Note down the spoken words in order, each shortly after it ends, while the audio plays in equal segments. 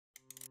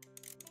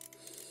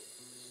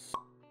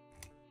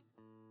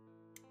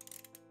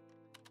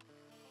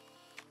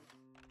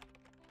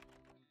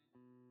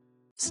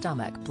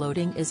Stomach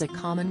bloating is a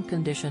common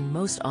condition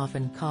most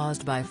often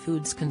caused by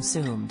foods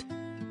consumed.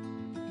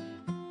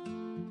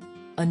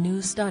 A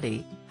new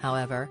study,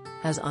 however,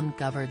 has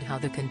uncovered how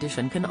the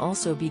condition can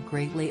also be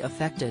greatly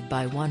affected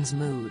by one's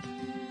mood.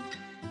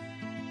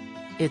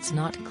 It's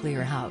not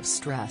clear how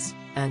stress,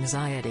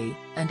 anxiety,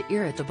 and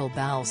irritable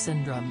bowel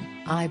syndrome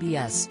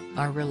 (IBS)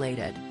 are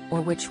related, or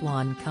which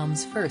one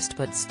comes first,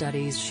 but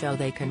studies show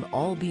they can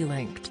all be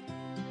linked.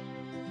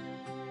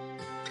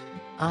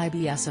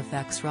 IBS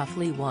affects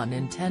roughly 1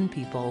 in 10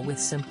 people with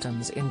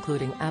symptoms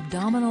including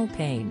abdominal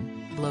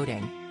pain,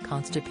 bloating,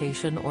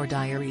 constipation or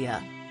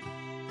diarrhea.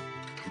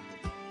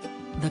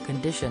 The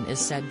condition is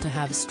said to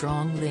have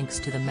strong links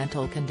to the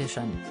mental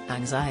condition,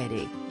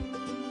 anxiety.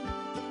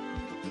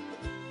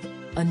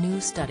 A new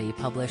study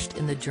published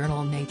in the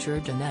journal Nature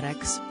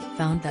Genetics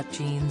found that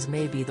genes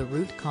may be the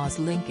root cause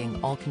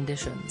linking all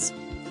conditions.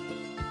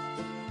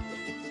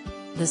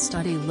 The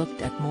study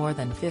looked at more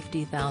than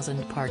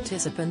 50,000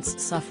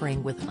 participants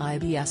suffering with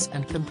IBS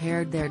and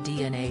compared their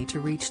DNA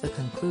to reach the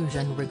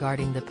conclusion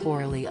regarding the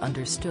poorly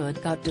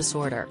understood gut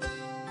disorder.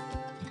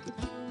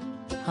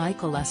 High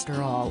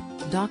cholesterol.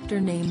 Doctor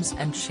names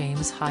and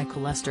shames high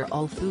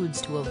cholesterol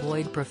foods to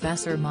avoid.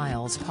 Professor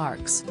Miles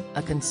Parks,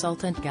 a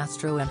consultant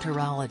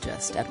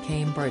gastroenterologist at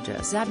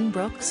Cambridge's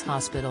Addenbrooke's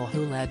Hospital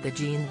who led the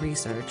gene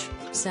research,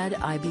 said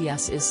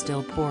IBS is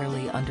still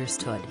poorly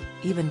understood,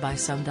 even by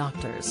some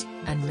doctors,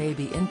 and may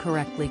be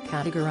incorrectly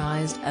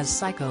categorized as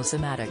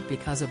psychosomatic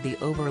because of the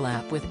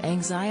overlap with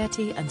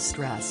anxiety and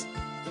stress.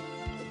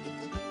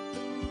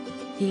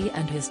 He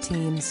and his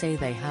team say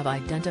they have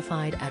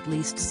identified at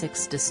least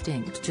 6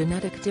 distinct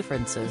genetic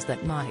differences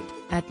that might,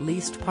 at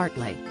least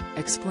partly,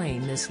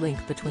 explain this link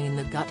between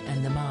the gut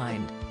and the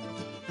mind.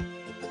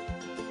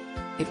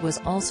 It was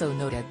also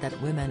noted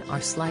that women are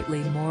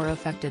slightly more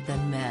affected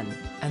than men,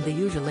 and the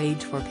usual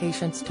age for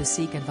patients to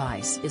seek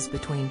advice is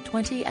between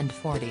 20 and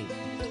 40.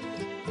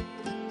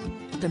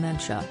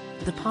 Dementia,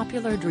 the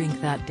popular drink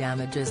that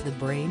damages the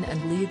brain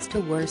and leads to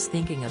worse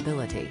thinking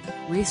ability.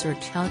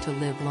 Research how to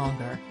live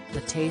longer, the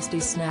tasty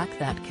snack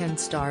that can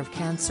starve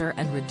cancer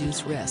and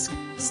reduce risk.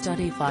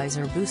 Study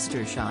Pfizer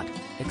booster shot,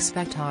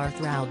 expect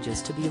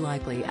arthralgias to be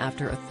likely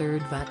after a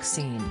 3rd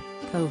vaccine,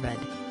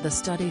 COVID. The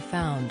study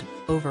found,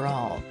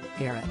 overall,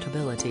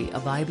 irritability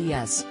of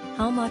IBS,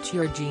 how much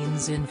your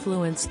genes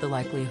influence the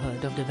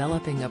likelihood of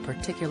developing a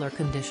particular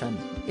condition,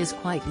 is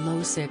quite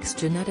low. 6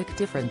 genetic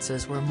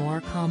differences were more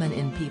common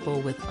in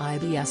people with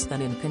IBS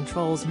than in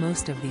controls.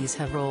 Most of these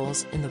have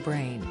roles in the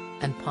brain,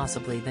 and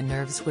possibly the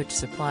nerves which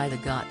supply the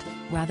gut,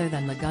 rather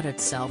than the gut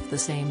itself. The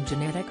same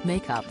genetic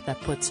makeup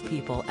that puts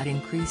people at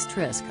increased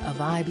risk of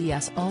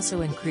IBS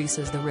also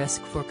increases the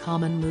risk for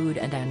common mood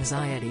and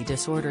anxiety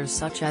disorders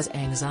such as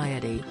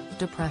anxiety,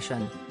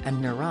 depression,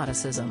 and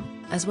neuroticism,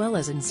 as well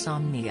as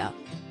insomnia.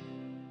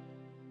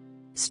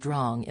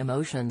 Strong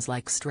emotions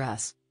like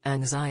stress,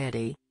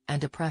 anxiety,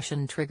 and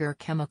depression trigger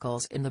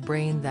chemicals in the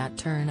brain that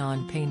turn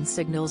on pain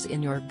signals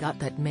in your gut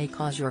that may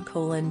cause your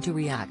colon to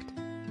react.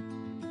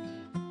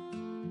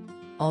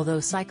 Although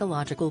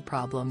psychological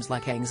problems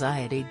like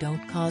anxiety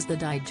don't cause the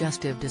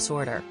digestive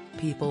disorder,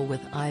 people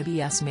with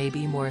IBS may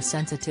be more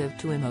sensitive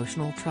to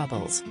emotional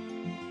troubles.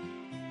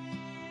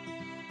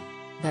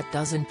 That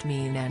doesn't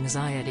mean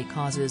anxiety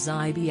causes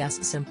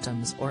IBS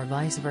symptoms or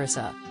vice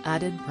versa,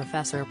 added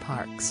Professor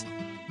Parks.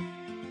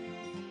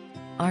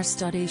 Our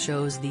study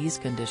shows these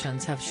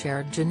conditions have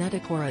shared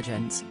genetic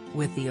origins,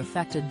 with the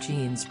affected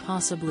genes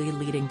possibly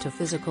leading to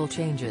physical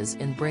changes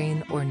in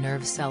brain or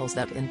nerve cells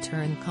that in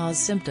turn cause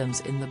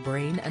symptoms in the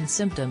brain and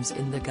symptoms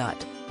in the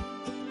gut.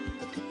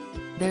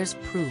 There's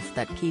proof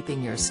that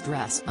keeping your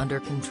stress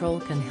under control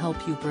can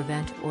help you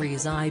prevent or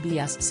ease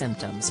IBS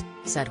symptoms,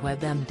 said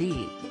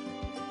WebMD.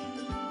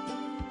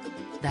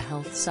 The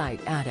health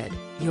site added,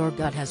 your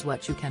gut has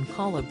what you can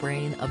call a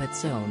brain of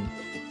its own.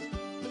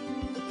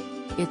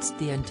 It's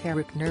the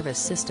enteric nervous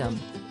system.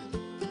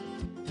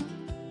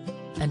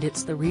 And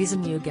it's the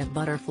reason you get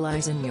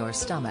butterflies in your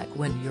stomach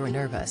when you're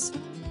nervous.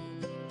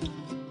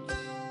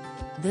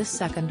 This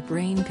second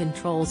brain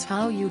controls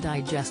how you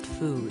digest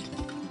food.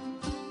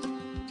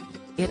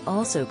 It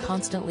also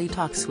constantly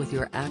talks with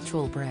your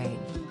actual brain.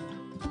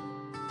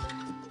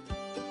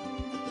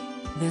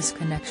 This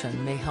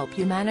connection may help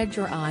you manage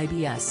your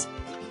IBS,